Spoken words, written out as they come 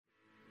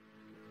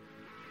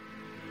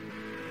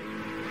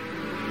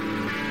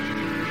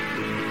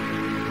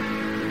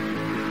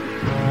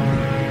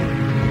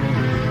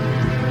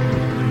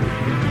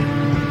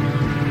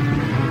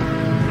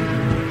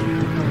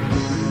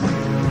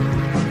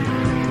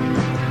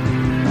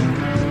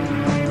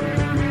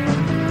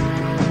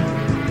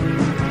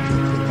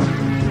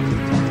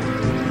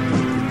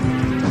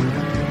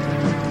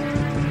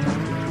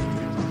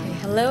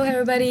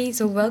everybody.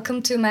 So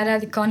welcome to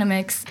MedEd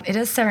Economics. It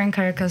is Seren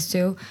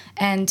Karakastu,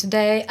 and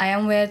today I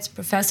am with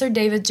Professor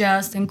David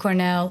Just in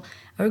Cornell,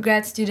 our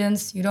grad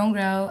students Yudong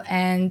Grau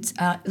and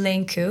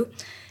Elaine Koo,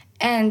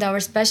 and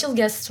our special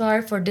guest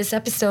star for this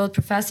episode,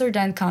 Professor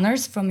Dan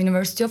Connors from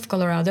University of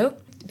Colorado.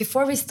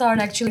 Before we start,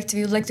 actually,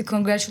 we would like to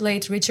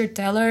congratulate Richard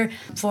Thaler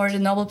for the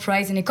Nobel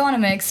Prize in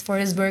Economics for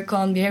his work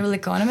on behavioral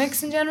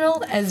economics in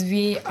general, as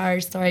we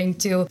are starting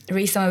to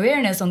raise some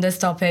awareness on this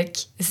topic.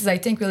 This is, I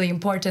think, really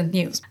important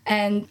news.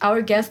 And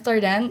our guest star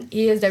then,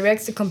 he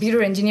directs the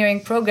computer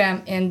engineering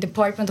program in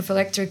Department of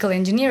Electrical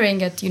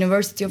Engineering at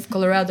University of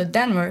Colorado,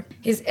 Denver.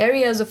 His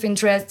areas of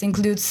interest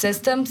include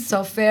systems,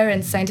 software,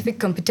 and scientific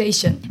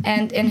computation.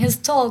 And in his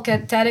talk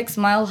at TEDx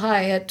Mile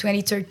High at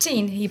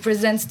 2013, he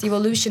presents the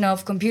evolution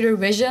of computer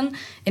vision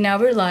in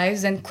our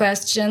lives and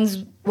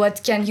questions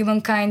what can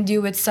humankind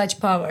do with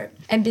such power.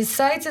 And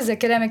besides his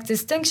academic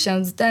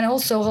distinctions, Dan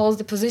also holds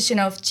the position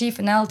of Chief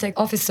Analytic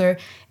Officer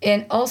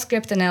in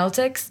Allscript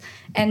Analytics,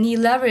 and he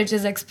leverages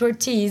his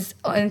expertise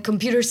in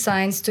computer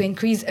science to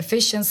increase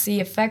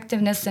efficiency,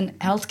 effectiveness in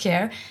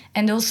healthcare,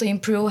 and also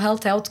improve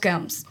health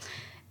outcomes.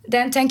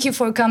 Dan, thank you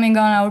for coming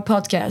on our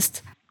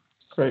podcast.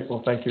 Great.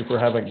 Well, thank you for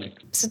having me.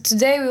 So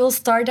today we will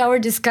start our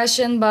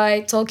discussion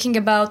by talking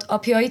about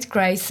opioid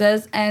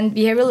crisis and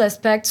behavioral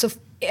aspects of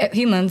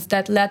humans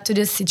that led to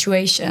this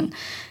situation.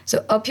 So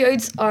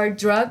opioids are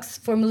drugs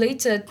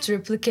formulated to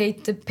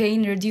replicate the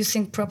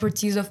pain-reducing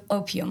properties of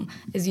opium,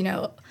 as you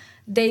know.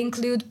 They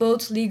include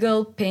both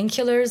legal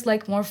painkillers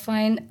like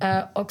morphine,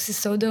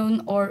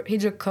 oxycodone, or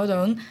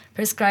hydrocodone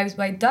prescribed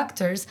by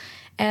doctors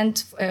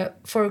and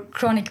for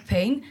chronic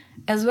pain,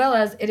 as well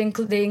as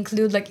they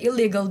include like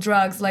illegal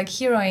drugs like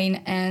heroin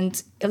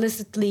and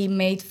illicitly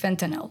made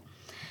fentanyl.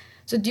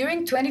 So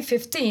during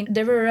 2015,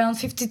 there were around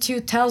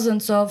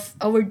 52,000 of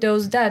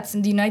overdose deaths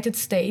in the United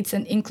States,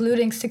 and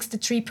including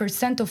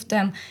 63% of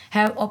them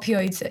have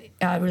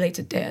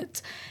opioids-related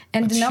deaths.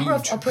 And That's the number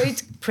huge. of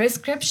opioid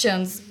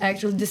prescriptions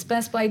actually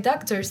dispensed by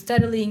doctors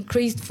steadily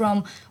increased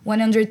from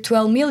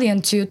 112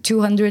 million to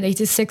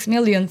 286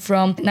 million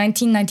from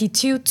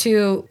 1992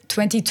 to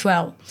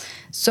 2012.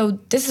 So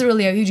this is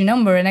really a huge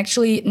number, and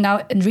actually now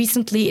and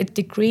recently it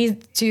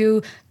decreased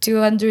to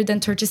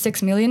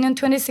 236 million in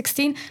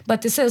 2016,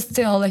 but this is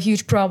still a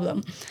huge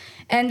problem.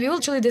 And we will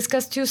actually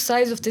discuss two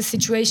sides of this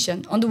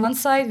situation. On the one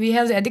side, we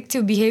have the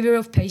addictive behavior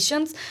of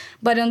patients,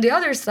 but on the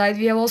other side,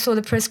 we have also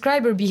the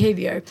prescriber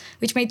behavior,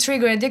 which may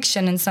trigger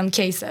addiction in some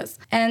cases.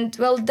 And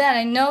well, Dan,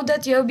 I know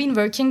that you have been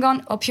working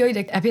on opioid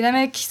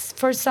epidemics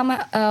for some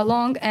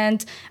long,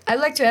 and I'd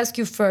like to ask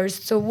you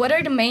first, so what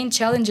are the main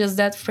challenges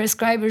that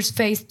prescribers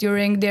face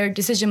during their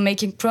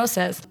decision-making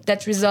process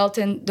that result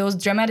in those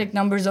dramatic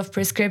numbers of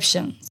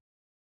prescriptions?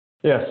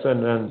 Yes,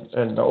 and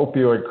the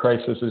opioid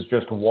crisis is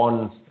just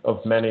one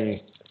of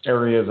many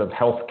areas of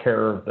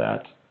healthcare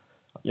that,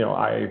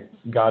 I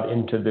got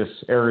into this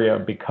area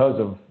because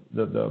of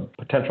the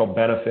potential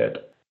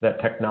benefit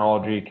that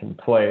technology can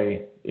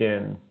play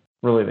in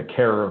really the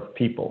care of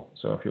people.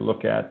 So if you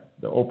look at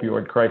the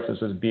opioid crisis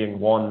as being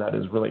one that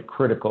is really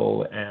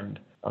critical and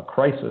a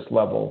crisis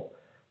level,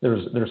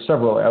 there's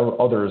several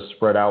others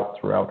spread out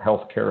throughout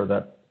healthcare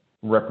that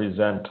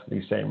represent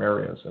these same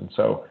areas. And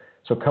so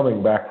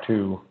coming back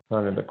to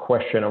kind of the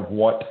question of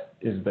what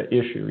is the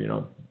issue,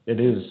 it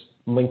is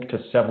linked to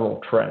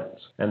several trends.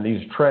 And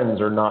these trends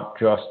are not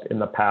just in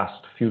the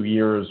past few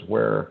years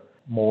where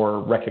more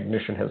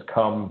recognition has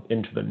come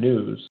into the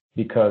news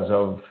because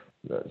of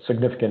the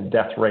significant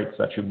death rates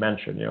that you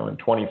mentioned. In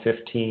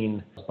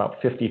 2015,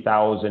 about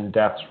 50,000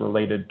 deaths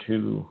related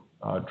to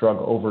drug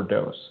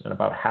overdose, and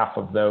about half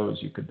of those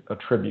you could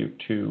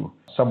attribute to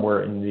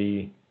somewhere in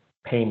the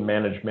pain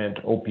management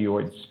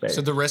opioid space.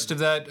 So the rest of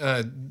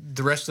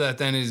that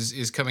then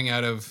is coming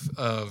out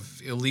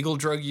of illegal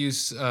drug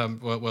use,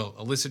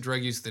 illicit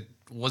drug use that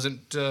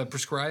wasn't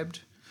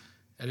prescribed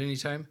at any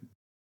time.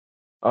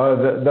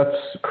 That's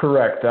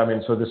correct. I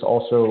mean, so this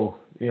also,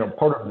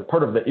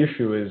 part of the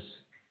issue is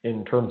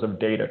in terms of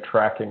data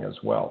tracking as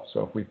well.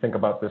 So if we think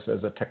about this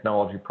as a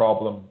technology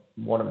problem,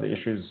 one of the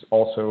issues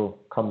also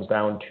comes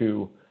down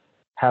to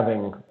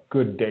having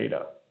good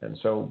data. And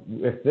so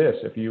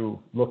if you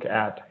look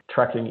at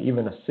tracking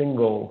even a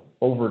single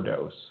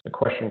overdose, the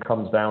question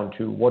comes down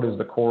to what is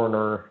the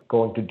coroner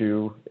going to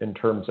do in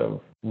terms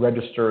of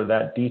register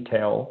that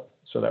detail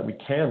so that we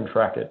can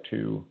track it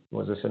to,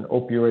 was this an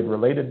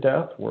opioid-related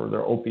death? Were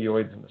there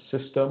opioids in the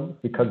system?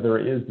 Because there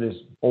is this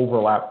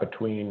overlap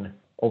between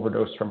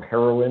overdose from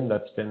heroin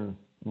that's been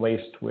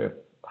laced with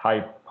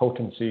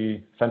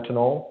high-potency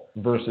fentanyl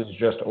versus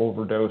just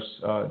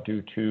overdose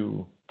due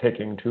to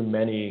taking too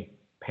many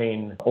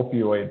pain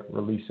opioid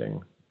releasing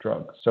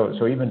drugs.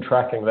 So even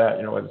tracking that,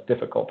 is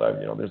difficult.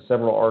 There's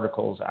several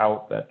articles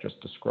out that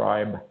just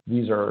describe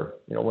these are,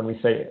 when we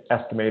say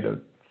estimated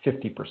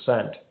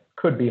 50%,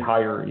 could be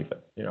higher even,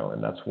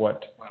 and that's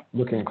what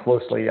looking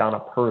closely on a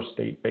per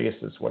state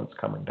basis, what it's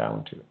coming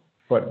down to.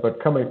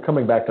 But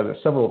coming back to the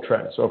several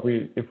trends. So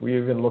if we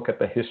even look at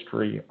the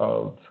history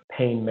of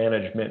pain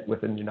management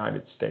within the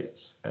United States,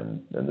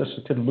 and this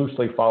could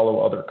loosely follow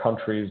other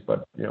countries,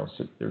 but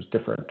there's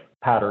different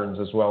patterns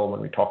as well when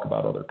we talk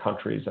about other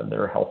countries and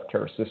their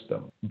healthcare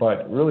system.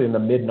 But really in the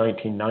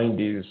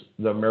mid-1990s,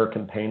 the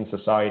American Pain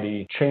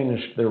Society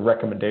changed their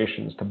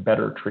recommendations to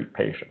better treat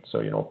patients.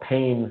 So,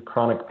 pain,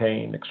 chronic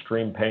pain,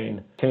 extreme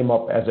pain came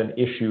up as an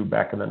issue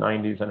back in the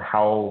 90s and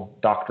how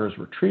doctors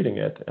were treating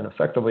it. And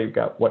effectively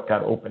what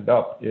got opened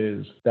up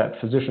is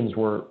that physicians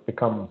were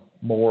become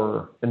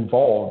more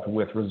involved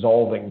with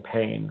resolving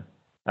pain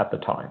at the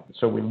time.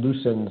 So we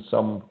loosened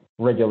some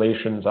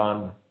regulations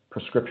on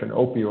prescription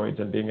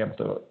opioids and being able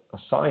to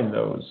assign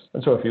those.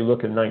 And so if you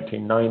look in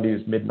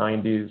 1990s,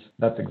 mid-90s,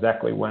 that's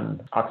exactly when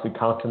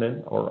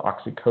OxyContin or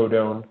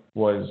oxycodone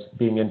was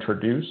being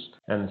introduced.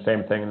 And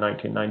same thing in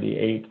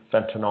 1998,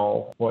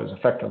 fentanyl was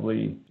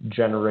effectively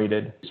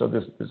generated. So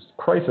this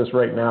crisis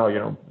right now,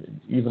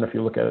 even if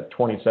you look at it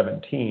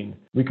 2017,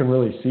 we can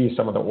really see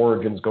some of the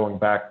origins going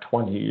back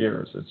 20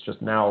 years. It's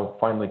just now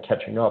finally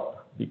catching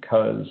up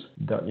because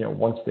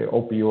once the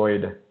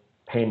opioid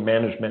pain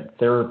management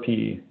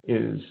therapy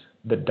is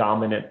the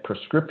dominant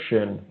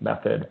prescription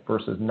method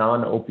versus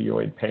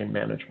non-opioid pain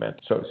management.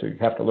 So you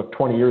have to look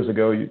 20 years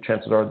ago,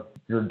 chances are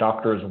your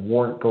doctors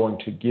weren't going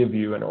to give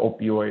you an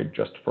opioid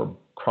just for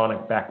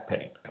chronic back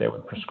pain. They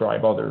would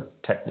prescribe other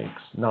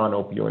techniques,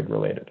 non-opioid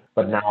related.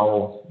 But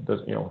now,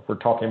 if we're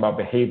talking about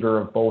behavior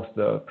of both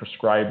the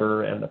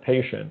prescriber and the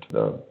patient,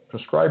 the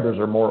prescribers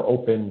are more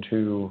open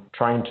to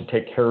trying to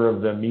take care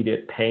of the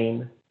immediate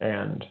pain,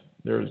 and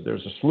there's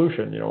a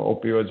solution.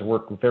 Opioids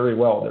work very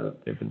well.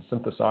 They've been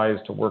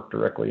synthesized to work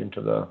directly into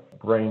the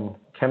brain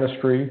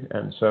chemistry,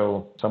 and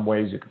so in some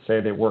ways you could say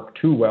they work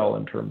too well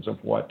in terms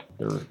of what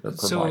they're providing.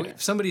 So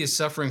if somebody is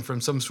suffering from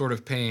some sort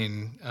of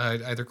pain,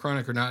 either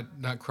chronic or not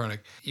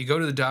chronic, you go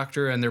to the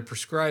doctor and they're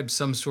prescribed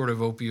some sort of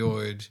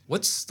opioid.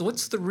 What's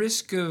the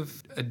risk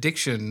of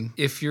addiction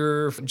if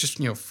you're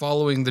just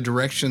following the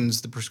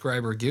directions the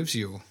prescriber gives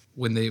you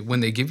when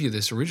they give you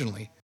this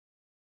originally?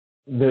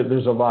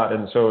 There's a lot.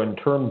 And so in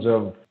terms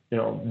of,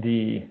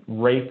 the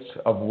rates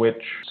of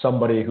which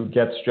somebody who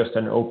gets just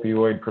an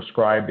opioid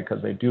prescribed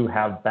because they do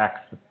have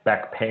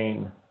back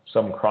pain,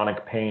 some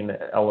chronic pain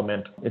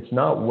element, it's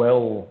not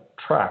well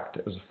tracked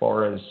as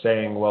far as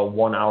saying, well,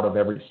 1 out of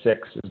every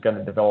 6 is going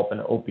to develop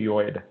an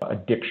opioid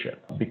addiction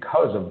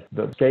because of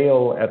the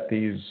scale at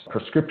these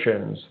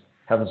prescriptions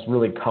has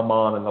really come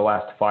on in the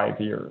last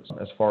 5 years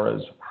as far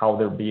as how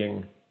they're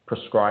being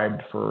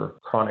prescribed for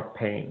chronic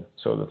pain.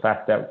 So the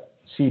fact that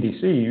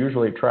CDC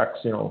usually tracks,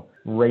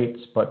 rates,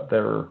 but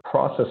their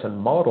process and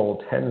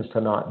model tends to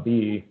not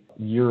be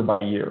year by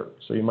year.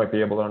 So you might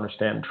be able to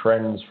understand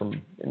trends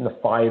from in the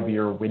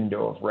 5-year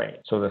window of range.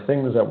 So the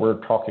things that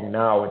we're talking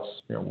now, it's,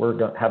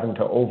 we're having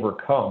to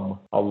overcome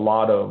a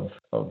lot of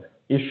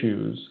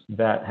issues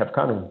that have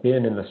kind of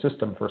been in the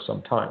system for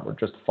some time. We're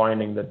just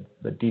finding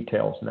the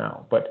details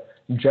now. But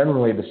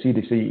generally, the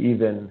CDC,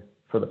 even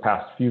for the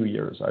past few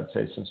years, I'd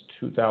say since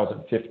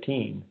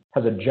 2015,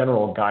 has a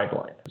general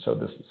guideline. So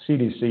the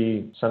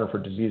CDC, Center for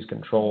Disease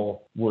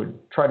Control, would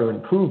try to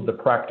improve the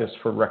practice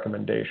for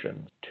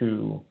recommendations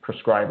to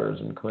prescribers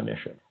and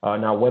clinicians.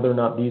 Now, whether or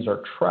not these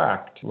are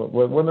tracked,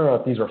 whether or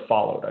not these are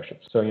followed, I should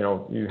say.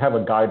 So, you have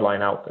a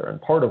guideline out there.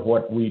 And part of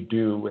what we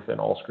do within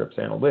Allscripts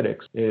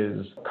Analytics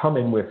is come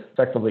in with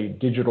effectively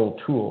digital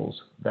tools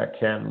that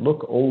can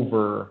look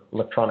over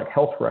electronic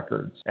health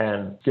records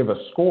and give a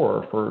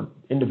score for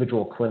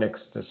individual clinics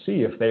to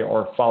see if they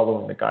are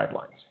following the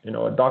guidelines.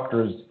 A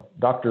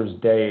doctor's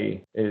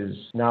day is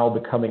now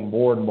becoming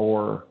more and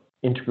more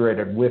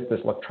integrated with this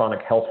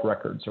electronic health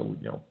record. So,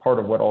 part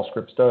of what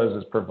Allscripts does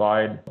is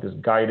provide this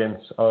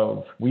guidance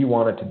of, we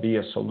want it to be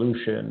a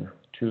solution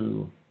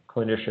to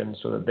clinicians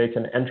so that they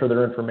can enter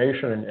their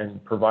information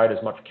and provide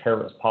as much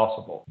care as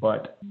possible.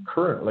 But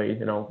currently,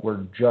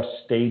 we're just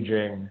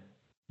staging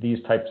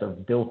these types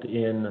of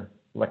built-in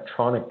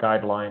electronic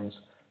guidelines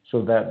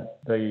so that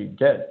they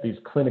get these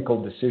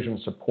clinical decision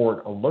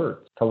support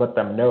alerts to let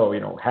them know,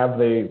 have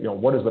they,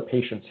 what is the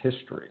patient's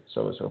history?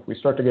 So if we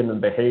start to get into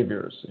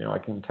behaviors, I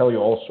can tell you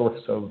all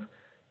sorts of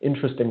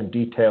interesting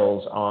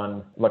details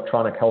on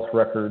electronic health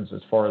records as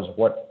far as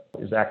what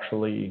is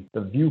actually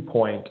the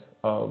viewpoint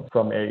of,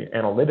 from a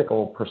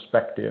analytical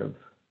perspective,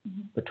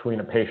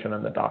 between a patient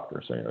and the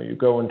doctor. So, you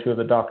go into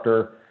the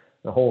doctor,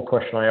 the whole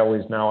question I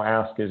always now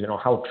ask is,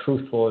 how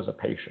truthful is a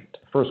patient?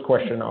 First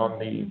question on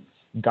the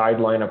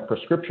guideline of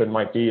prescription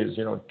might be is,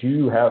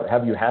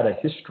 have you had a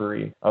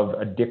history of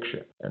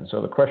addiction? And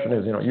so the question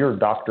is, your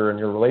doctor and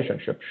your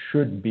relationship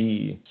should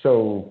be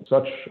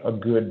such a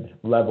good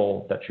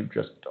level that you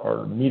just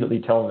are immediately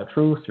telling the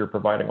truth. You're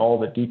providing all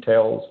the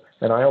details.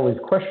 And I always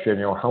question,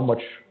 how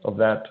much of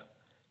that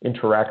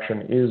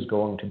interaction is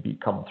going to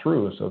come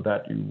through, so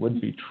that you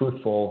would be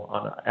truthful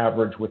on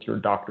average with your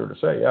doctor to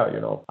say, yeah,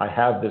 I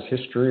have this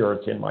history, or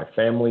it's in my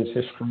family's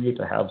history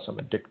to have some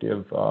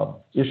addictive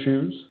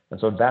issues. And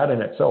so that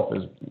in itself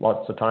is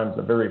lots of times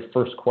the very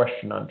first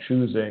question on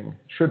choosing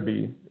should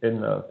be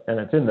and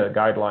it's in the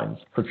guidelines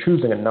for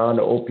choosing a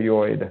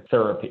non-opioid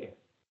therapy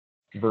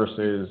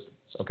versus,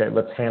 okay,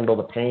 let's handle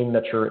the pain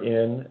that you're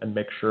in and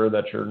make sure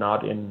that you're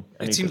not in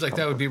any It seems like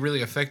that would discomfort. be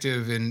really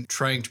effective in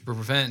trying to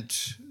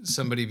prevent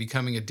somebody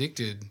becoming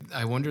addicted.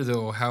 I wonder,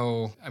 though,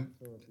 how...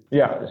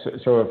 Yeah,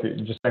 so if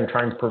you just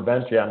trying to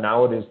prevent,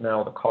 now it is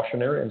now the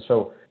cautionary. And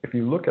so if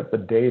you look at the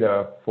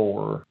data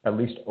for at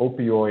least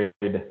opioid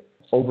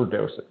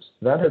overdoses,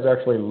 that has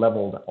actually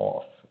leveled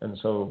off. And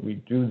so we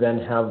do then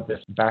have this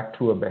back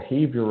to a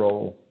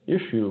behavioral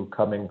issue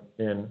coming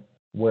in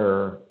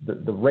where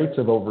the rates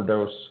of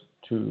overdose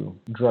to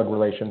drug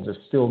relations is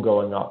still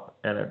going up.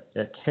 And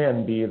it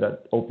can be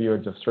that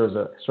opioids have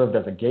served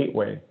as a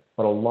gateway,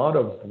 but a lot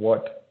of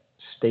what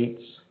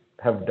states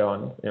have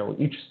done,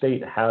 each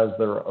state has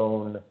their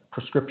own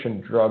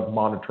prescription drug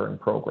monitoring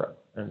program.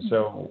 And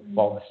so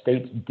while the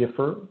states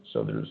differ,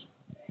 so there's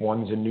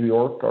ones in New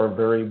York are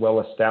very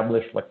well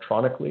established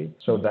electronically,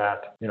 so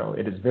that,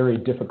 it is very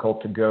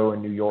difficult to go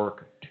in New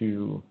York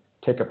to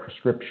take a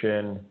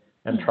prescription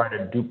and try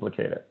to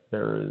duplicate it.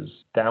 There is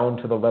down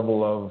to the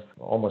level of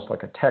almost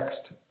like a text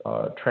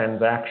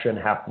transaction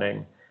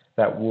happening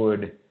that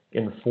would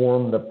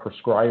inform the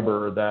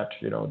prescriber that,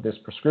 this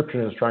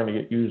prescription is trying to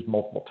get used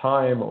multiple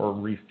times or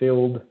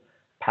refilled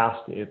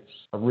past its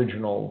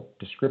original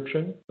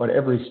description. But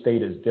every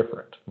state is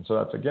different. And so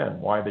that's,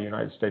 again, why the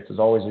United States is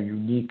always a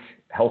unique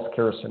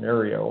healthcare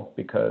scenario,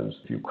 because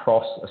if you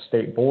cross a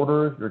state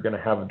border, you're going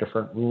to have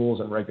different rules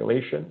and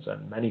regulations.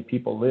 And many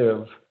people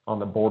live on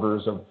the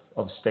borders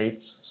of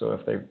states. So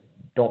if they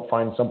don't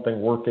find something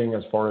working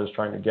as far as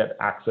trying to get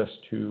access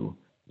to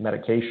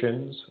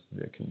medications,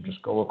 they can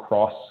just go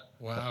across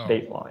a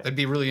state line. That'd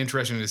be really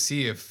interesting to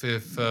see if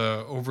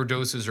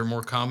overdoses are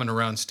more common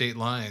around state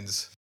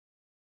lines.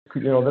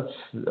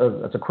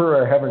 That's a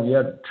query I haven't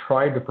yet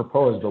tried to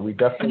propose, but we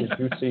definitely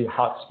do see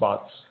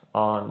hotspots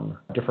on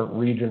different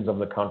regions of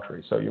the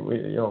country.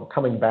 So,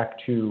 coming back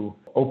to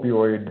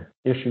opioid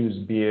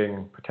issues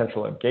being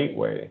potentially a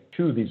gateway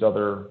to these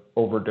other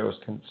overdose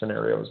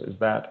scenarios, is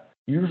that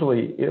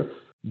usually if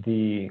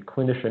the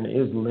clinician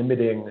is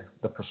limiting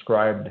the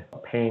prescribed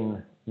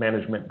pain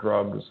management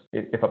drugs,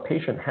 if a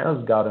patient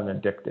has gotten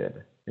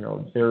addicted,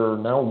 they're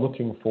now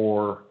looking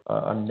for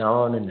a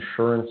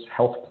non-insurance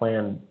health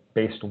plan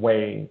based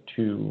way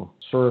to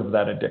serve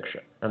that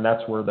addiction. And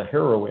that's where the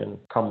heroin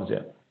comes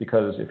in.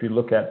 Because if you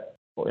look at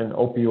an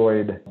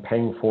opioid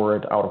paying for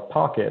it out of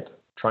pocket,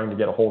 trying to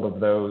get a hold of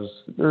those,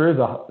 there is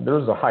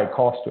a high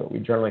cost to it. We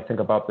generally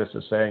think about this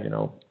as saying,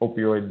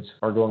 opioids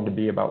are going to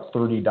be about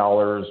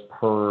 $30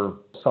 per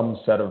some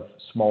set of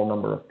small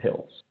number of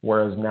pills.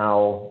 Whereas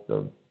now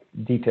the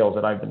details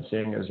that I've been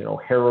seeing is,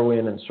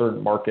 heroin in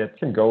certain markets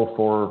can go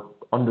for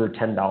under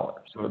 $10.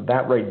 So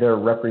that right there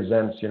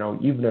represents,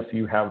 even if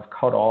you have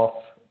cut off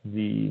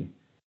the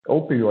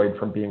opioid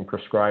from being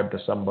prescribed to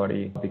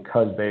somebody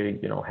because they,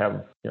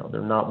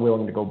 they're not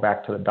willing to go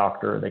back to the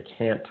doctor, they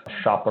can't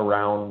shop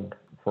around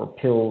for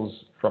pills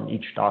from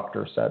each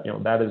doctor set,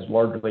 that is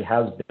largely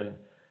has been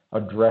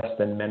addressed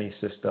in many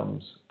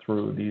systems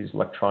through these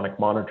electronic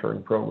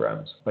monitoring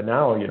programs. But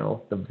now,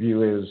 the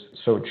view is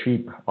so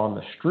cheap on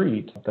the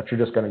street that you're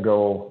just going to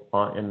go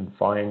and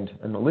find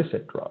an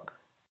illicit drug.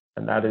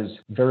 And that is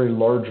very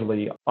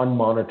largely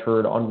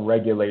unmonitored,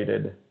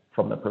 unregulated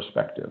from the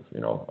perspective.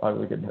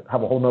 We could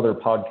have a whole nother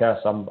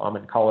podcast. I'm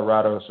in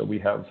Colorado, so we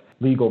have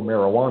legal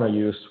marijuana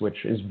use,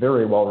 which is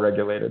very well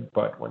regulated.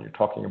 But when you're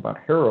talking about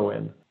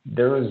heroin,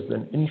 there is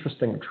an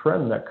interesting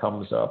trend that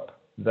comes up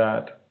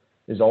that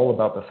is all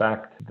about the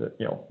fact that,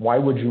 why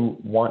would you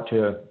want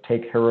to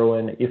take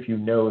heroin if you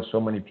know so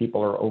many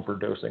people are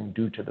overdosing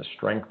due to the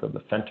strength of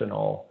the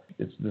fentanyl?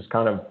 It's this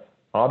kind of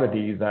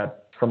oddity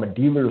that from a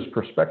dealer's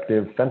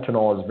perspective,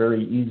 fentanyl is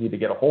very easy to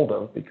get a hold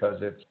of because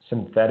it's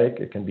synthetic.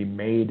 It can be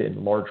made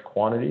in large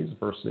quantities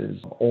versus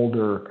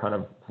older kind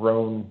of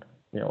grown,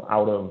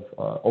 out of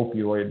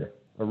opioid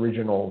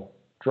original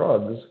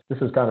drugs. This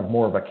is kind of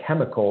more of a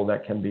chemical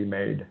that can be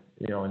made,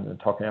 and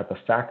talking at the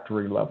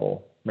factory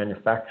level,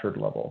 manufactured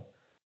level.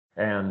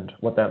 And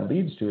what that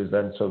leads to is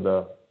then, so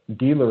the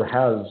dealer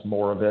has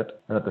more of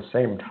it, and at the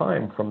same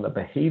time, from the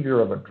behavior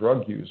of a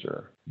drug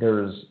user,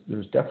 there's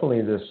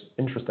definitely this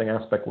interesting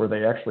aspect where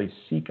they actually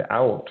seek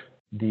out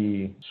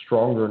the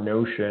stronger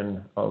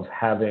notion of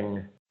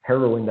having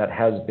heroin that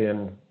has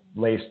been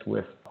laced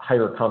with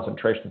higher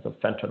concentrations of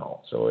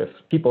fentanyl. So if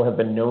people have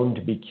been known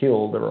to be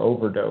killed or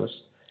overdosed,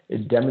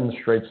 it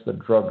demonstrates the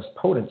drug's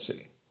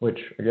potency. Which,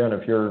 again,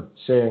 if you're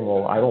saying,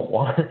 well, I don't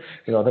want,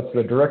 that's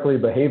the directly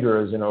behavior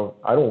is,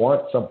 I don't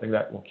want something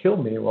that will kill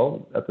me.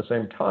 Well, at the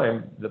same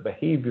time, the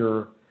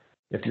behavior,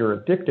 if you're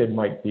addicted,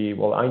 might be,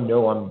 well, I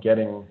know I'm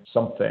getting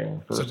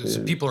something. Versus,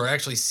 so people are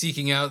actually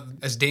seeking out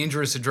as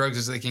dangerous a drugs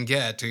as they can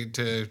get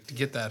to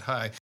get that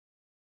high.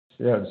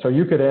 Yeah, so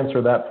you could answer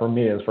that for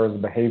me as far as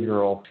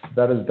behavioral.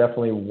 That is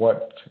definitely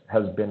what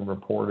has been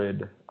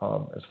reported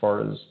as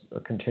far as a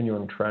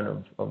continuing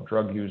trend of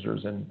drug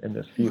users in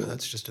this field.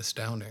 That's just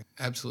astounding.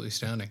 Absolutely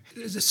astounding.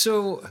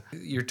 So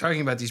you're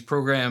talking about these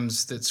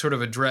programs that sort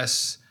of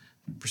address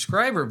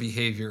prescriber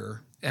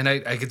behavior. And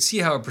I could see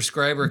how a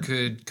prescriber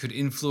could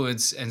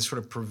influence and sort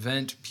of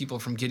prevent people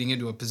from getting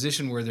into a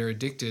position where they're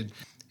addicted.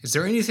 Is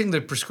there anything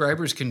that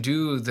prescribers can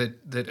do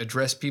that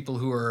address people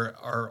who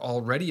are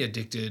already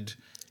addicted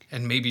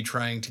and maybe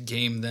trying to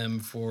game them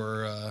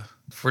for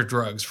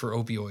drugs, for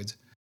opioids?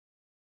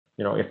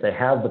 If they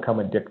have become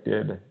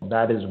addicted,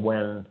 that is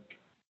when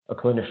a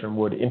clinician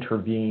would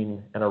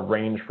intervene and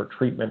arrange for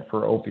treatment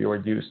for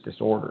opioid use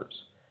disorders,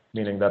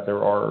 meaning that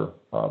there are,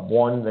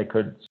 they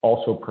could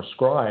also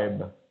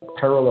prescribe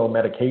parallel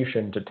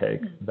medication to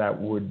take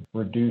that would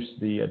reduce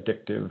the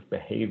addictive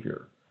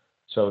behavior.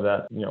 So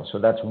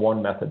that's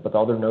one method. But the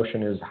other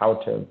notion is how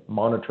to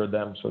monitor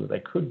them so that they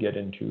could get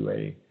into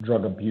a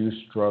drug abuse,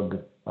 drug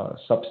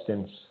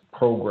substance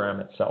program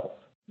itself.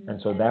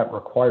 And so that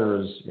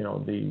requires,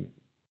 the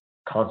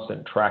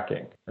constant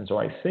tracking. And so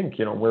I think,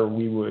 where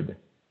we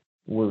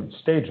would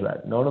stage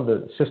that. None of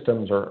the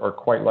systems are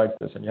quite like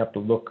this, and you have to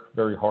look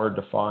very hard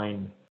to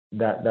find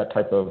that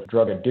type of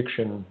drug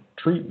addiction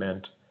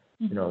treatment.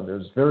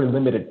 There's very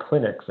limited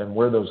clinics, and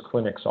where those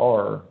clinics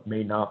are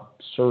may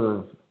not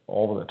serve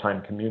all of the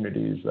time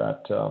communities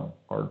that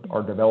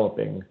are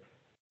developing,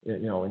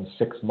 in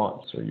 6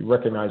 months. So you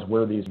recognize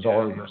where these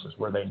are versus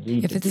where they need to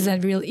be. If it is a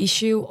real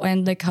issue,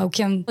 and how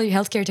can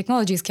healthcare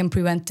technologies can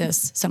prevent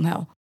this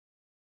somehow?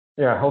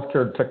 Yeah,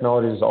 healthcare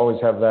technologies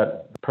always have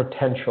that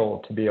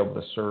potential to be able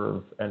to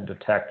serve and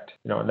detect,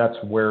 and that's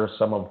where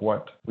some of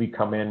what we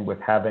come in with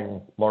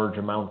having large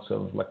amounts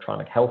of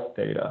electronic health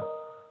data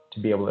to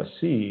be able to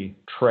see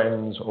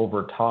trends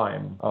over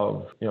time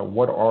of,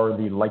 what are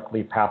the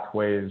likely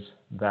pathways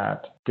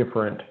that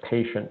different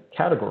patient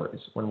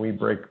categories, when we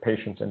break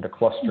patients into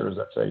clusters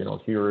that say,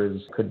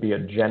 could be a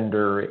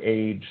gender,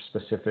 age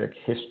specific,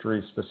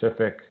 history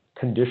specific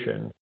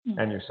condition.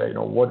 And you say,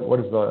 what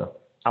is the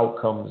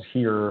outcomes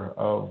here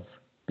of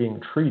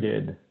being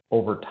treated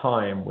over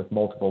time with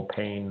multiple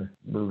pain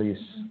release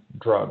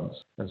drugs.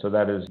 And so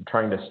that is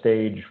trying to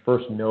stage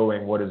first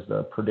knowing what is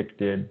the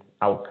predicted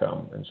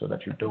outcome, and so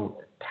that you don't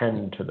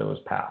tend to those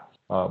paths.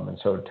 And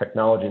so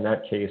technology in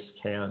that case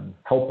can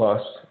help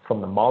us from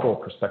the model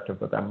perspective,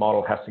 but that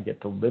model has to get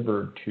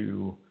delivered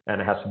to,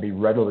 and it has to be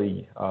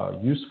readily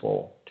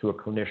useful to a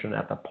clinician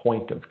at the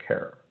point of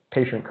care.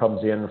 Patient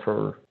comes in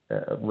for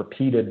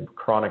repeated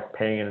chronic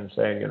pain and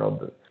saying,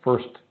 the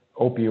first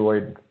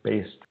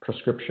opioid-based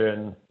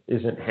prescription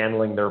isn't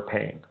handling their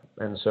pain.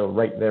 And so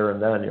right there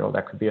and then,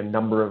 that could be a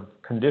number of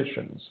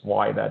conditions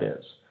why that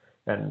is.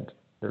 And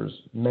there's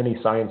many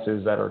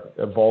sciences that are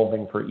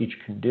evolving for each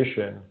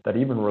condition that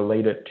even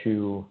relate it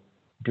to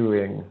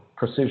doing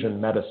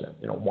precision medicine.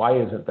 Why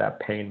isn't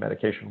that pain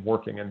medication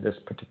working in this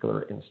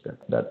particular instant?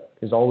 That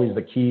is always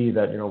the key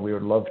that, we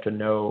would love to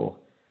know.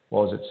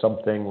 Well, is it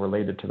something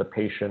related to the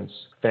patient's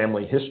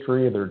family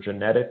history, their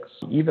genetics?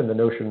 Even the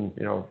notion,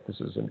 this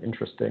is an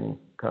interesting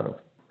kind of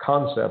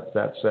concept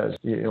that says,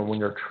 when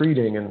you're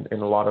treating in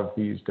a lot of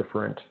these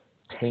different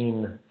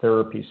pain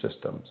therapy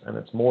systems, and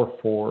it's more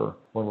for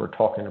when we're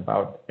talking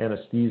about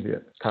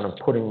anesthesia, kind of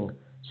putting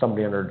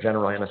somebody under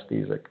general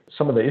anesthetic.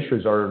 Some of the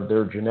issues are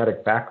their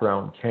genetic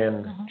background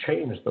can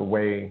change the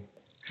way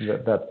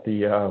that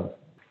the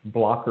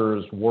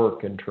blockers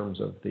work in terms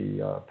of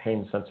the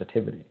pain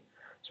sensitivity.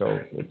 So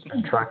it's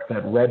been tracked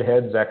that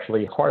redheads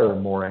actually require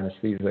more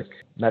anesthetic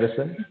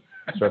medicine.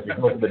 So if you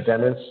go to the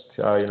dentist,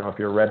 if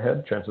you're a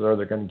redhead, chances are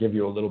they're going to give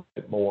you a little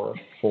bit more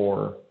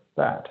for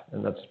that,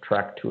 and that's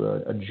tracked to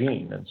a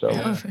gene. And so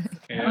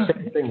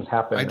same things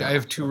happen. I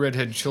have 2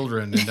 redhead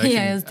children, and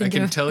I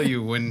can tell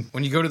you when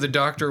you go to the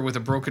doctor with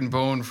a broken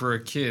bone for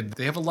a kid,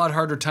 they have a lot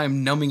harder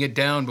time numbing it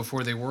down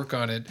before they work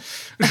on it.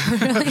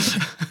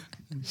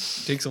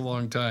 Takes a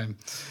long time.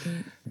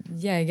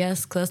 Yeah, I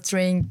guess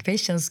clustering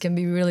patients can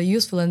be really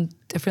useful in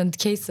different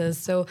cases.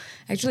 So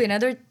actually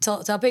another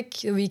topic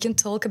we can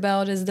talk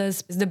about is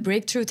the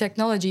breakthrough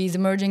technologies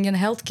emerging in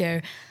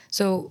healthcare.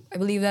 So I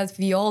believe that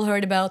we all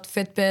heard about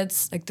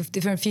Fitbits, like the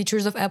different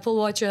features of Apple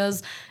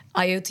Watches,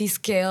 IoT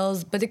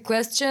scales. But the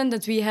question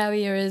that we have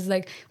here is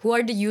who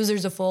are the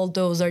users of all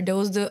those? Are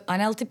those the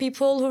unhealthy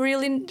people who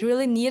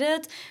really need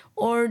it?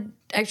 Or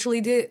actually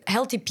the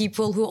healthy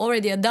people who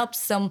already adopt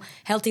some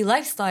healthy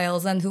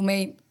lifestyles and who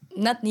may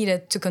not need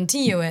it to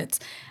continue it?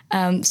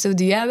 So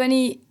do you have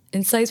any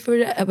insights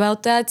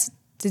about that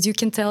you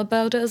can tell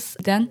about us,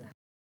 Dan?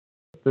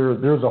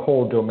 There's a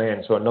whole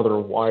domain, so another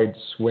wide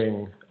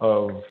swing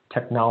of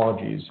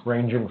technologies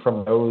ranging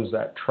from those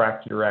that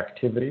track your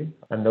activity,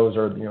 and those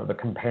are the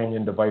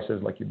companion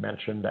devices like you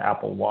mentioned, the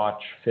Apple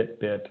Watch,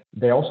 Fitbit.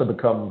 They also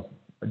become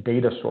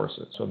data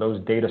sources. So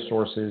those data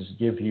sources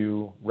give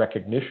you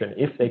recognition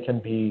if they can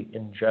be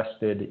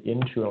ingested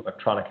into an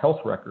electronic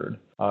health record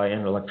in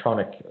an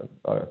electronic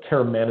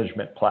care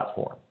management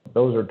platform.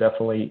 those are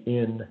definitely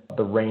in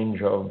the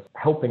range of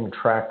helping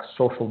track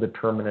social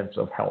determinants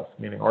of health,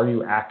 meaning are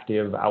you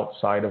active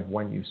outside of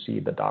when you see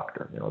the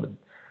doctor? The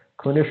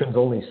clinicians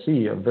only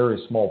see a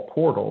very small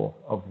portal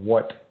of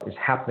what is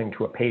happening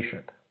to a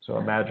patient. So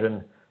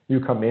imagine you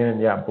come in,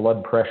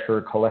 blood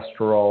pressure,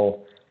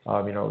 cholesterol,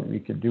 you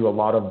could do a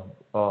lot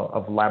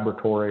of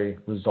laboratory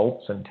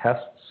results and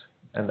tests,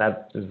 and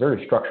that is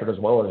very structured as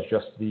well as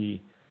just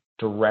the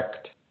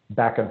direct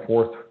back and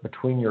forth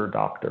between your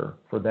doctor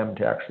for them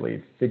to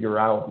actually figure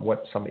out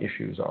what some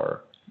issues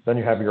are. Then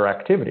you have your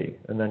activity,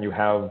 and then you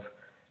have,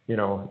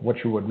 what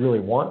you would really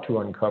want to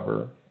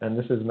uncover. And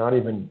this is not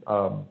even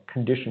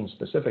condition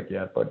specific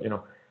yet, but,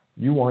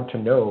 you want to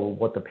know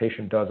what the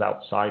patient does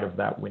outside of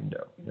that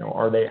window.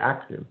 Are they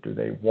active? Do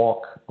they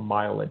walk a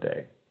mile a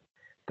day?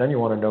 Then you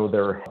want to know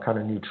their kind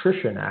of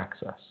nutrition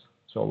access.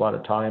 So a lot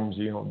of times,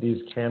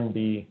 these can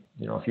be,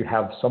 if you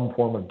have some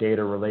form of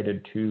data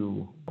related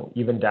to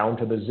even down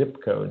to the zip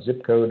code.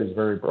 Zip code is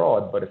very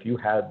broad, but if you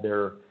had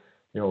their,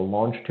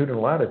 longitude and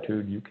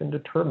latitude, you can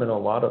determine a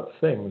lot of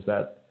things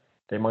that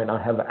they might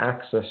not have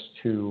access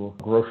to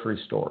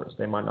grocery stores.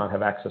 They might not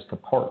have access to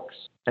parks.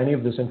 Any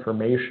of this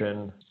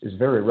information is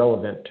very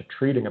relevant to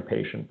treating a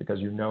patient because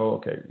you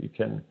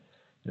can,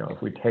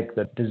 if we take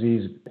the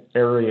disease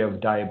area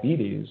of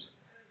diabetes,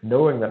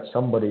 knowing that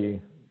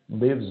somebody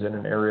lives in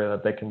an area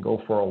that they can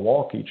go for a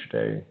walk each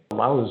day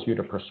allows you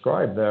to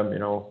prescribe them,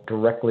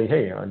 directly,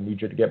 hey, I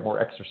need you to get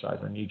more exercise.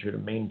 I need you to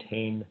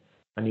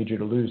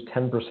lose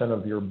 10%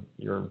 of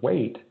your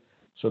weight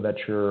so that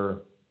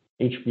your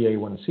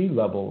HbA1c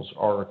levels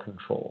are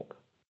controlled.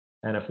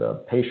 And if the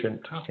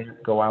patient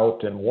can't go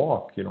out and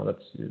walk,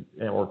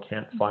 or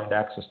can't find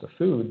access to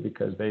food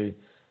because they,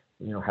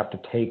 have to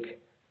take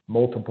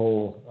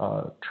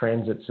multiple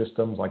transit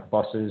systems like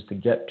buses to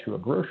get to a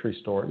grocery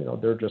store,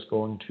 they're just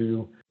going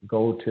to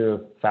go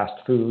to fast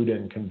food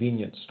and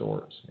convenience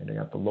stores, meaning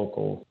at the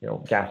local,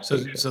 gas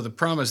station. So the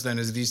promise then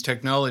is these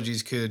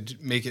technologies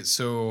could make it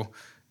so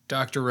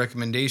doctor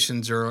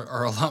recommendations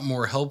are a lot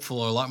more helpful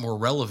or a lot more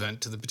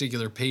relevant to the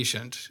particular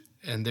patient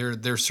and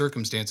their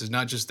circumstances,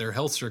 not just their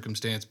health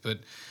circumstance, but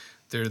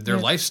their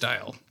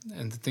lifestyle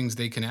and the things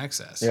they can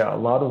access. Yeah, a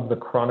lot of the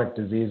chronic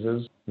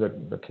diseases,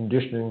 the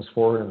conditionings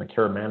for it and the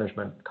care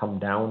management come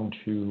down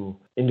to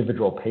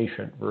individual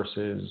patient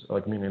versus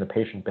meaning the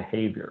patient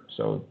behavior.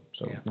 So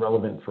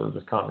relevant for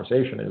this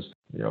conversation is,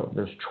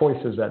 there's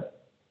choices that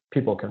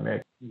people can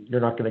make. You're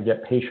not going to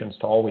get patients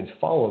to always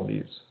follow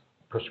these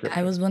prescriptions.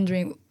 I was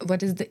wondering,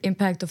 what is the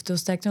impact of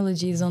those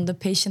technologies on the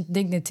patient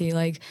dignity?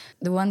 Like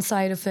the one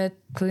side of it,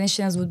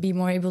 clinicians would be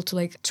more able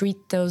to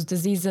treat those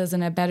diseases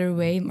in a better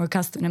way, in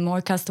a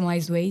more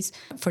customized ways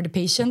for the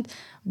patient.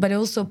 But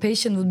also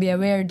patient would be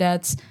aware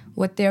that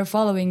what they're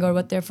following or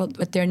what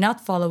they're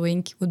not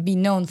following would be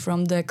known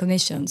from the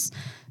clinicians.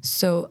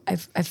 So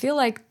I feel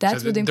like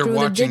that would improve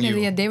the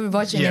dignity, and they were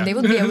watching and they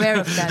would be aware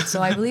of that.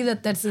 So I believe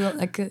that that's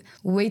a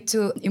way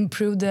to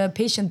improve the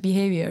patient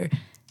behavior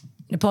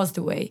in a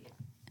positive way.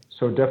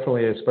 So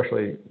definitely,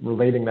 especially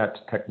relating that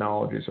to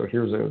technology. So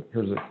here's a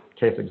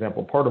case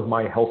example. Part of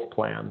my health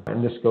plan,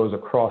 and this goes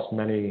across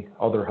many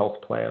other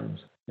health plans,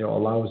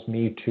 allows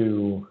me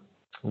to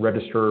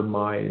register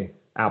my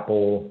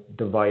Apple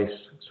device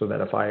so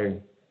that if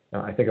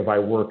I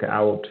work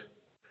out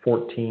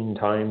 14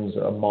 times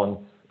a month,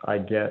 I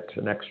get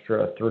an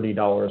extra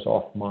 $30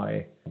 off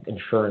my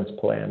insurance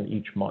plan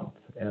each month.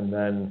 And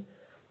then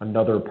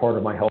another part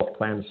of my health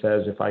plan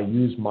says if I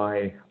use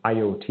my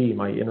IoT,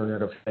 my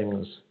Internet of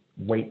Things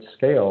weight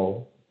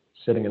scale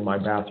sitting in my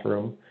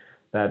bathroom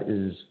that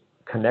is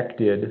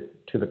connected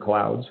to the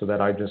cloud so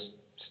that I just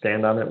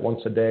stand on it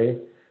once a day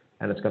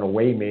and it's going to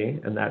weigh me,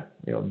 and that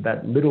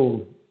that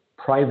little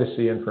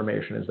privacy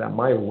information is that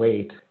my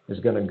weight is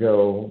going to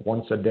go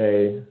once a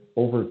day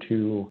over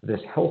to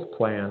this health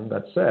plan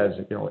that says,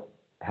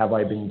 have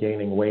I been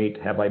gaining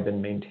weight? Have I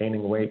been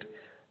maintaining weight?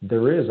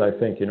 There is, I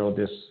think,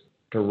 this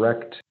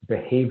direct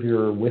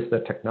behavior with the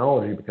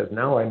technology, because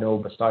now I know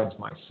besides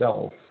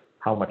myself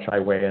how much I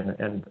weigh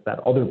and that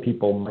other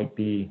people might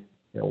be,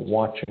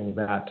 watching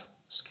that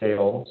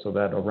scale, so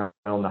that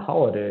around the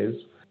holidays,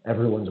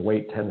 everyone's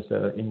weight tends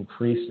to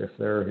increase if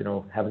they're,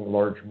 having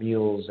large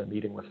meals and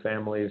eating with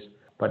families.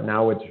 But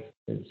now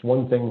it's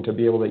one thing to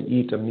be able to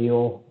eat a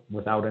meal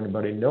without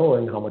anybody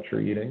knowing how much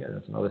you're eating, and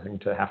it's another thing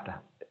to have to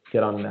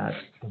get on that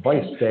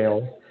device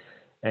scale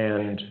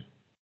and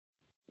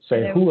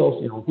say who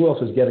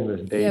else is getting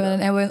this data. Yeah,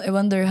 and I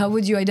wonder, how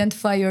would you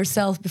identify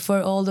yourself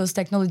before all those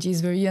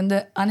technologies? Were you on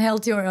the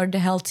unhealthy or the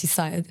healthy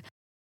side?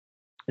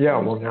 Yeah,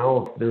 well,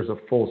 now there's a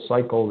full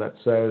cycle that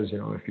says,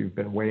 if you've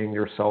been weighing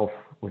yourself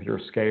with your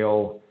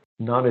scale,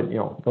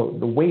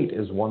 the weight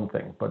is one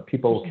thing, but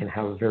people can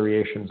have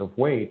variations of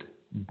weight.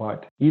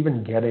 But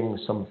even getting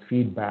some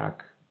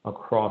feedback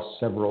across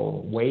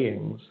several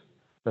weighings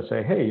that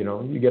say, hey,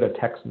 you get a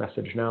text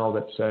message now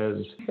that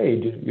says, hey,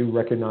 did you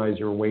recognize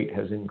your weight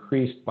has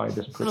increased by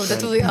this percent? Oh,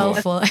 that would be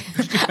awful.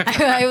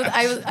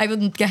 I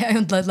wouldn't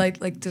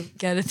like to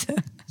get it.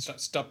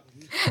 Stop.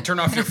 Turn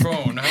off your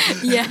phone.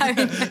 Yeah.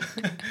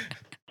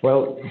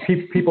 Well,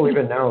 people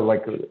even now,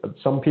 like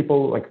some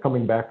people, like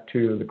coming back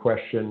to the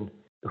question,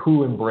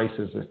 who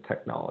embraces this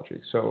technology?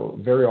 So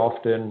very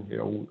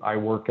often, I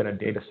work in a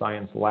data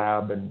science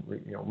lab and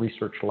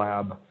research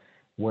lab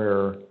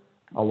where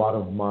a lot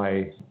of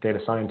my data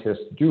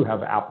scientists do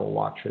have Apple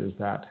Watches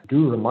that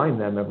do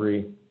remind them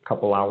every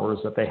couple hours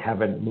that they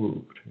haven't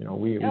moved.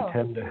 We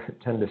tend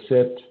to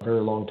sit a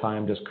very long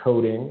time just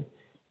coding.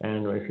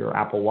 And if your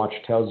Apple Watch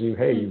tells you,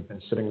 hey, you've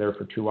been sitting there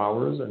for 2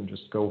 hours and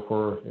just go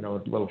for,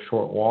 a little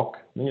short walk,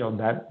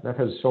 that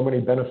has so many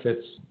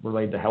benefits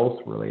related to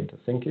health, related to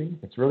thinking.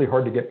 It's really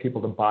hard to get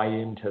people to buy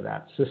into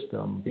that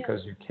system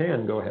because you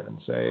can go ahead and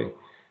say,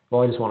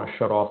 well, I just want to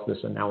shut off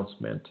this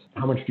announcement.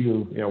 How much do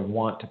you,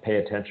 want to pay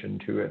attention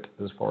to it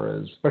as far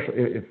as, especially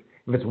if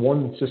it's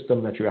one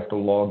system that you have to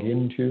log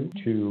into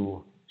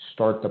to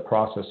start the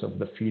process of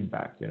the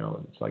feedback.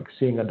 It's like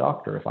seeing a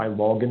doctor. If I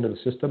log into the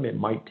system, it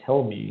might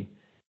tell me,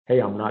 hey,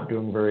 I'm not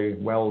doing very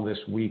well this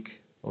week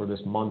or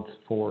this month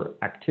for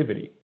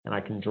activity. And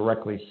I can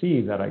directly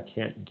see that I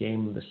can't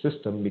game the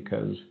system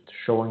because it's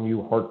showing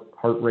you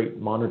heart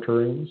rate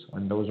monitorings,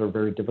 and those are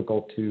very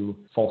difficult to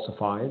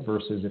falsify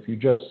versus if you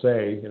just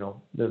say,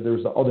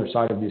 there's the other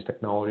side of these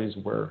technologies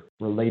where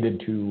related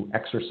to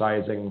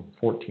exercising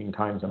 14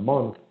 times a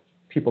month,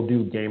 people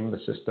do game the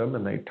system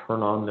and they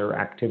turn on their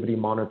activity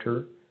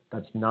monitor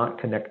that's not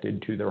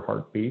connected to their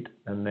heartbeat,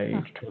 and they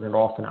turn it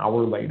off an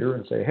hour later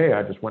and say, hey,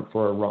 I just went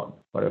for a run.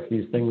 But if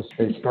these things,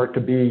 they start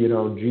to be,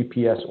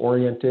 GPS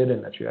oriented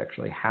and that you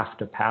actually have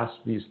to pass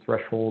these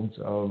thresholds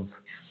of,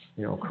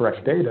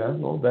 correct data,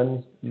 well,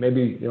 then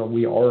maybe,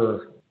 we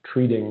are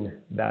treating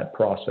that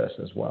process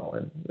as well.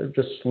 And they're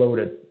just slow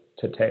to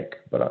take.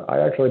 But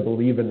I actually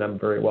believe in them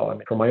very well. I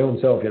mean, for my own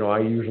self, I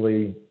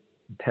usually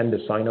tend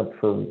to sign up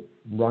for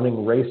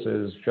running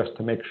races just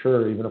to make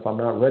sure, even if I'm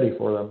not ready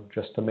for them,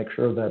 just to make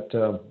sure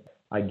that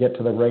I get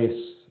to the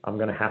race. I'm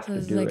going to have to do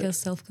it. It's like a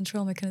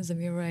self-control mechanism,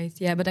 you're right.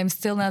 Yeah, but I'm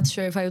still not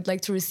sure if I would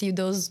like to receive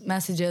those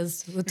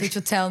messages which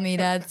would tell me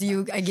that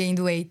I gained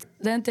weight.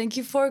 Then thank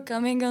you for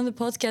coming on the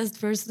podcast,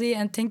 firstly,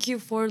 and thank you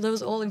for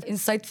those all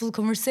insightful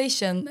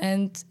conversation.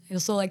 And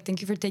also,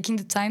 thank you for taking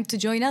the time to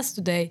join us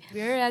today.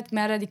 We're at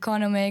Mad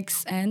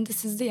Economics, and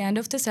this is the end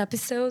of this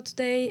episode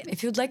today.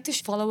 If you'd like to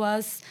follow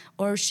us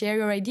or share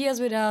your ideas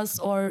with us,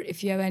 or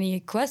if you have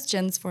any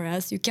questions for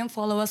us, you can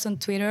follow us on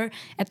Twitter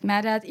at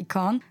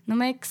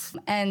Mad@Economics.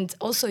 And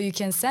also, you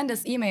can send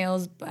us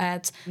emails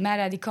at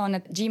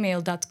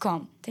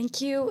mad@econ@gmail.com.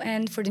 Thank you,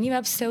 and for the new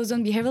episodes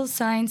on behavioral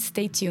science,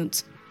 stay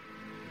tuned.